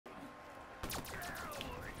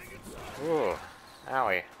Ooh,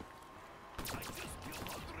 owie.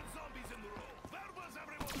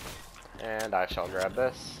 And I shall grab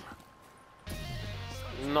this.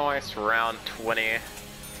 Nice, round 20,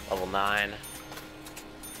 level 9.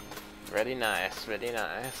 Ready nice, ready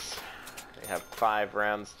nice. We have 5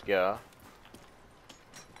 rounds to go.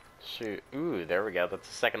 Shoot, ooh, there we go, that's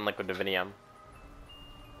the second liquid divinium.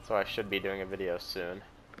 So I should be doing a video soon.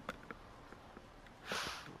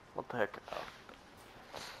 What the heck?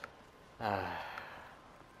 Oh.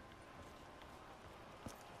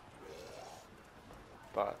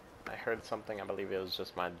 But I heard something, I believe it was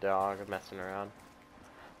just my dog messing around.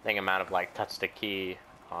 I think I might have like touched a key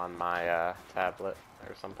on my tablet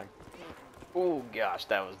or something. Oh gosh,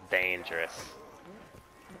 that was dangerous.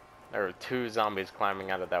 There were 2 zombies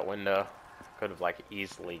climbing out of that window. Could have like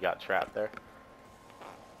easily got trapped there.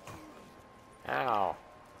 Ow.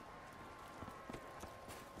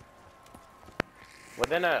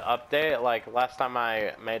 Within an update, like last time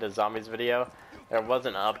I made a zombies video, there was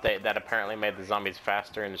an update that apparently made the zombies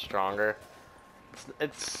faster and stronger.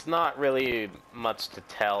 It's not really much to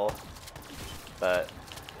tell, but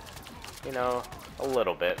you know, a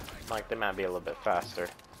little bit. Like they might be a little bit faster.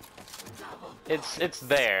 It's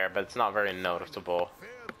there, but it's not very noticeable.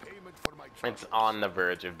 It's on the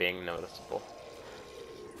verge of being noticeable.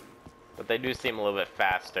 But they do seem a little bit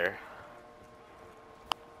faster.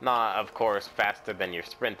 Not, of course, faster than your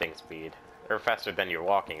sprinting speed, or faster than your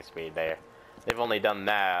walking speed. They've only done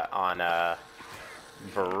that on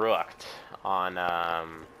Verrucht, on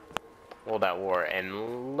World at War,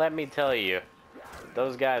 and let me tell you,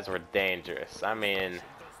 those guys were dangerous. I mean,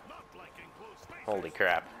 holy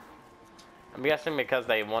crap. I'm guessing because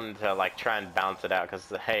they wanted to like try and balance it out,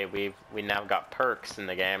 because hey, we now got perks in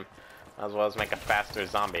the game, as well as make a faster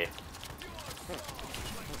zombie.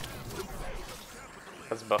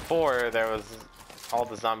 Because before, there was all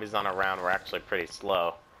the zombies on a round were actually pretty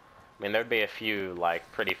slow. I mean, there'd be a few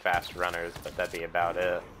like pretty fast runners, but that'd be about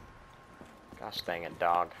it. Gosh dang it,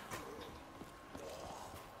 dog.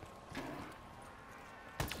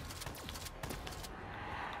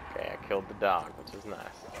 Okay, I killed the dog, which is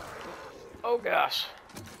nice. Oh gosh,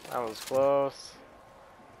 that was close.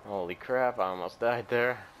 Holy crap, I almost died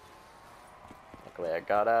there. Luckily I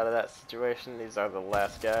got out of that situation. These are the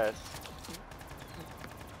last guys.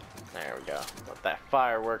 There we go. Let that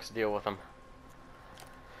fireworks deal with them.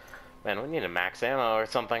 Man, we need a max ammo or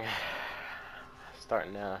something.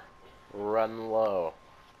 Starting to run low.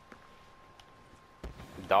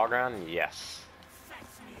 Dog round? Yes.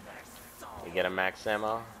 We get a max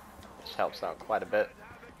ammo, which helps out quite a bit.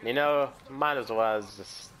 You know, might as well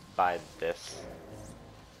just buy this.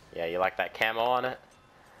 Yeah, you like that camo on it?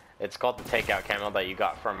 It's called the takeout camo that you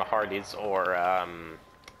got from Hardee's or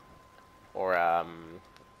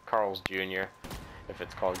Carl's Jr. If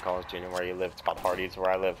it's called Carl's Jr. where you live, it's called Hardee's where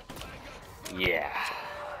I live. Yeah.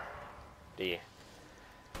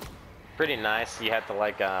 Pretty nice. You had to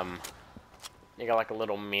like you got like a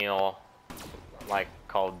little meal, like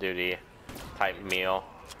Call of Duty type meal.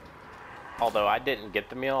 Although I didn't get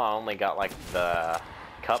the meal, I only got like the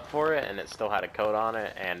cup for it, and it still had a code on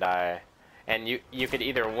it. And you could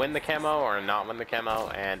either win the camo or not win the camo,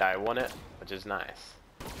 and I won it, which is nice.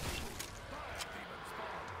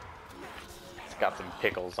 It's got some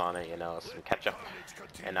pickles on it, you know, some ketchup,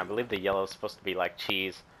 and I believe the yellow is supposed to be like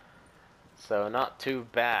cheese. So not too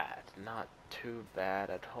bad, not too bad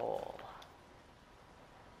at all.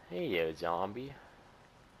 Hey, yo, zombie.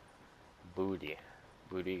 Booty.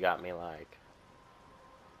 Booty got me like,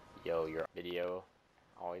 yo, your video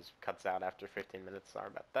always cuts out after 15 minutes. Sorry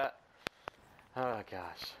about that. Oh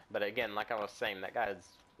gosh. But again, like I was saying, that guy's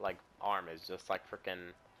like arm is just like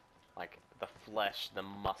freaking, like the flesh, the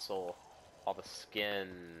muscle, all the skin,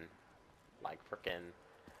 like freaking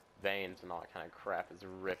veins and all that kind of crap is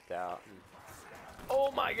ripped out. And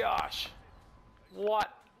oh my gosh!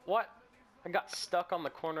 What? What? I got stuck on the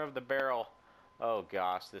corner of the barrel. Oh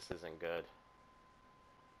gosh, this isn't good.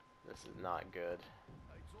 This is not good.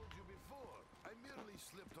 I told you before, I merely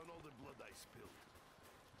slipped on all the blood I spilled.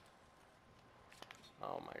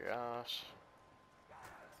 Oh my gosh.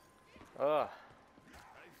 Ugh.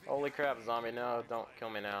 Holy crap, zombie, no, don't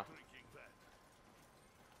kill me now.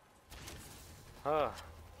 Ugh.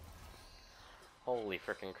 Holy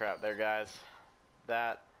freaking crap there, guys.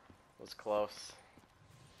 That was close.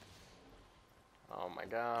 Oh my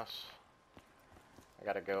gosh. I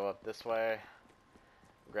gotta go up this way.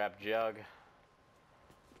 Grab Jug.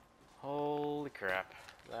 Holy crap.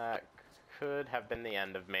 That could have been the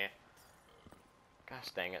end of me.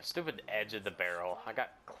 Gosh dang it. Stupid edge of the barrel. I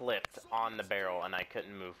got clipped on the barrel and I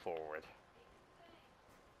couldn't move forward.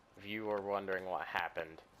 if you were wondering what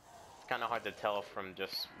happened. It's kind of hard to tell from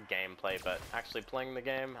just gameplay, but actually playing the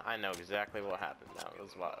game, I know exactly what happened. That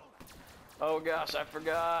was what. Oh gosh, I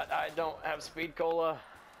forgot. I don't have speed cola.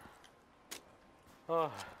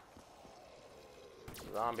 Oh.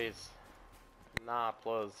 Zombies. Nah,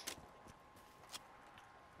 plus.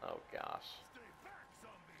 Oh gosh.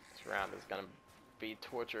 This round is gonna be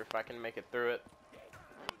torture if I can make it through it.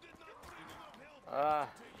 I'm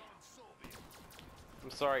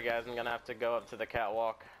sorry guys, I'm gonna have to go up to the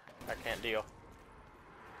catwalk. I can't deal.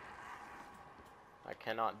 I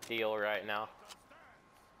cannot deal right now.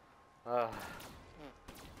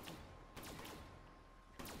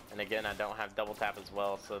 And again, I don't have double tap as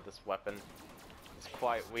well, so this weapon is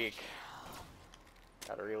quite weak.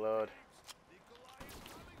 Gotta reload.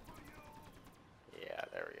 Yeah,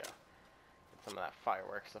 there we go. Get some of that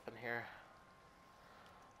fireworks up in here.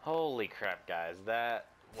 Holy crap, guys. That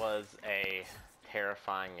was a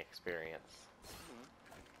terrifying experience.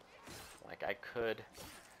 Like, I could...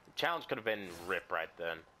 The challenge could have been rip right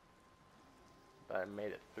then. But I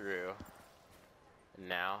made it through. And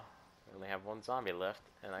now, I only have one zombie left,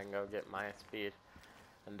 and I can go get my speed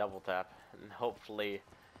and double tap, and hopefully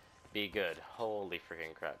be good. Holy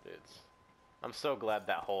freaking crap, dudes. I'm so glad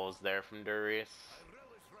that hole is there from Durius.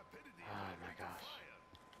 Oh my gosh.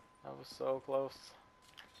 That was so close.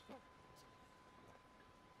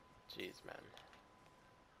 Jeez, man.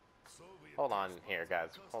 Hold on here, guys.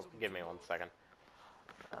 Give me 1 second.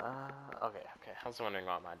 Okay. I was wondering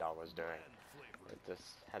what my dog was doing. It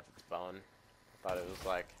just has its bone. I thought it was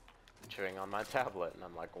like chewing on my tablet, and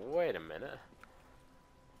I'm like, wait a minute.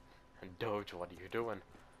 And Doge, what are you doing?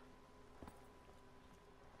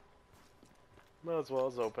 Might as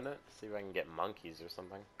well open it. See if I can get monkeys or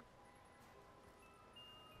something.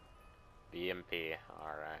 BMP.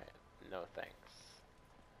 Alright. No thanks.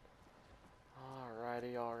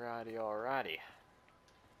 Alrighty.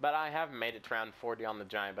 But I have made it to round 40 on the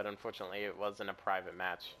Giant, but unfortunately it wasn't a private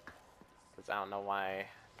match. Because I don't know why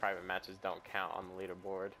private matches don't count on the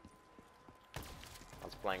leaderboard. I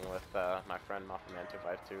was playing with my friend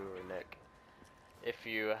Maffaman252, or Nick. If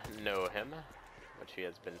you know him, which he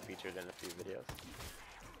has been featured in a few videos.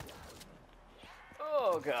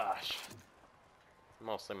 Oh gosh.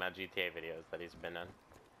 Mostly my GTA videos that he's been in.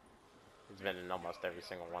 He's been in almost every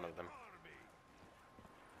single one of them.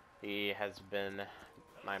 He has been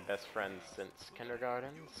my best friend since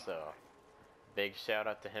kindergarten, so big shout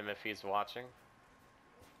out to him if he's watching.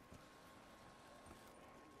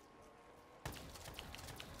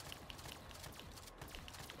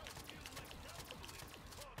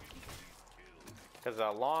 Because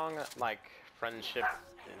a long, like, friendship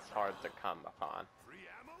is hard to come upon.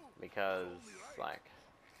 Because, like,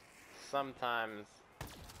 sometimes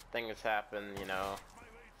things happen, you know,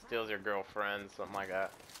 steals your girlfriend, something like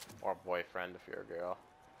that. Or boyfriend if you're a girl.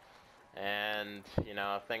 And, you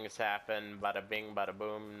know, things happen, bada bing, bada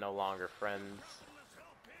boom, no longer friends.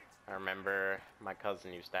 I remember my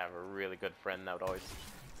cousin used to have a really good friend that would always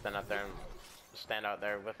stand out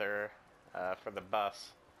there with her for the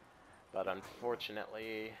bus. But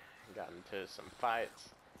unfortunately, got into some fights,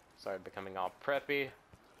 started becoming all preppy,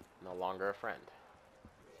 no longer a friend.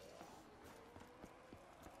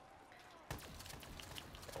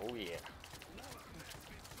 Oh yeah.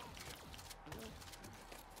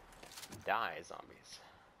 Die, zombies.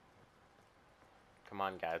 Come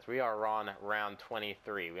on, guys. We are on round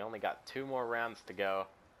 23. We only got 2 more rounds to go.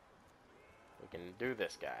 We can do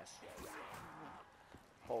this, guys.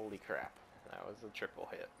 Holy crap. That was a triple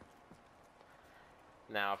hit.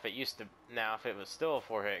 Now, if it was still a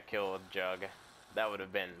 4-hit kill with Jug, that would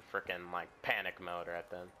have been freaking like panic mode right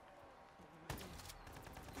then.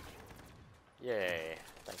 Yay.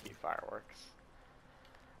 Thank you, fireworks.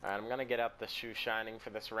 Alright, I'm gonna get out the shoe shining for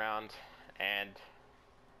this round, and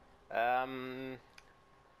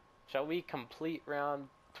shall we complete round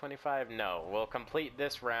 25? No, we'll complete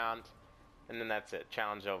this round, and then that's it.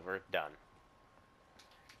 Challenge over, done.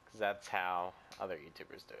 Because that's how other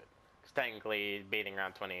YouTubers do it. Because technically, beating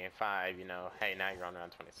round 25, you know, hey, now you're on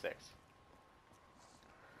round 26.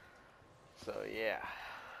 So, yeah.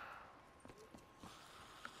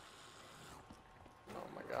 Oh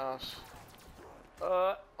my gosh.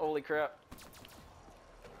 Holy crap.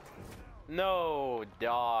 No,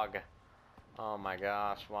 dog. Oh my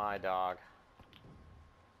gosh, why, dog?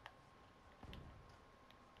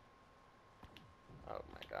 Oh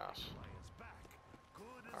my gosh.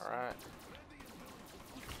 Alright.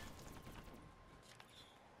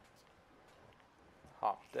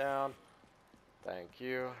 Hop down. Thank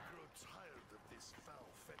you.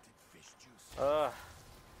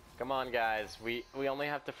 Come on, guys. We only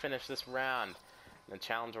have to finish this round. The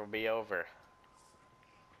challenge will be over.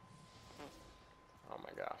 Oh my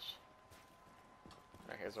gosh.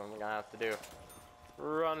 Alright, here's what I'm gonna have to do.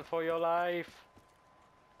 Run for your life!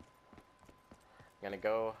 I'm gonna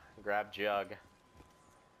go grab Jug.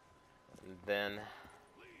 And then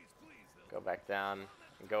go back down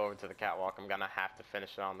and go over to the catwalk. I'm gonna have to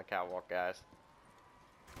finish it on the catwalk, guys.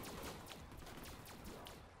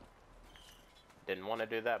 Didn't want to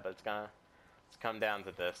do that, but it's come down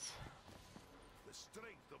to this.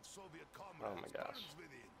 Oh my gosh.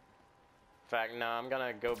 In fact, no, I'm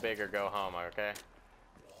gonna go big or go home, okay?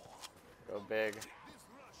 Go big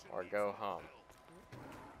or go home.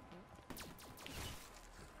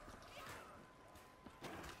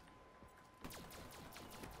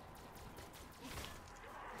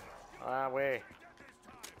 Wait.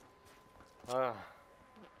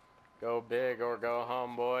 Go big or go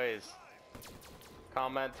home, boys.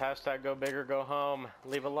 Comment hashtag go big or go home.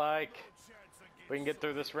 Leave a like. We can get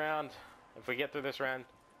through this round. If we get through this round,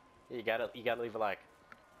 you gotta leave a like.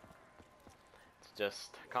 It's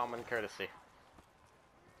just common courtesy.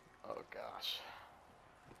 Oh gosh.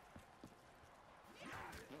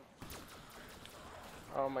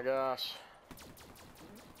 Oh my gosh.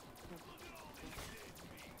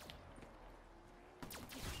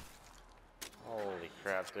 Holy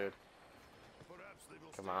crap, dude.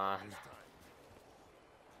 Come on.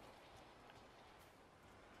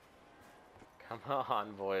 Come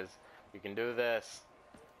on, boys. We can do this.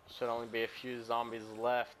 Should only be a few zombies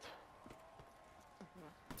left.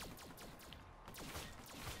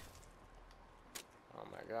 Oh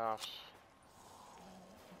my gosh.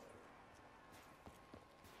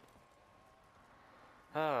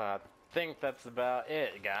 I think that's about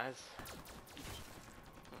it, guys.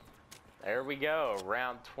 There we go,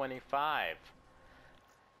 round 25.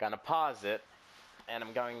 Gonna pause it, and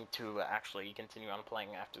I'm going to actually continue on playing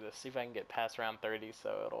after this, see if I can get past round 30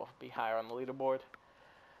 so it'll be higher on the leaderboard.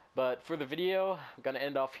 But for the video, I'm gonna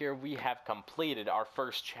end off here. We have completed our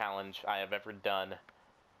first challenge I have ever done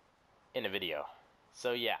in a video.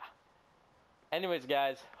 So yeah. Anyways,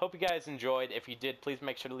 guys, hope you guys enjoyed. If you did, please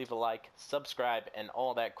make sure to leave a like, subscribe, and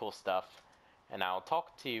all that cool stuff. And I'll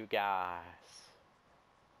talk to you guys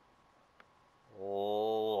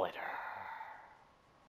later.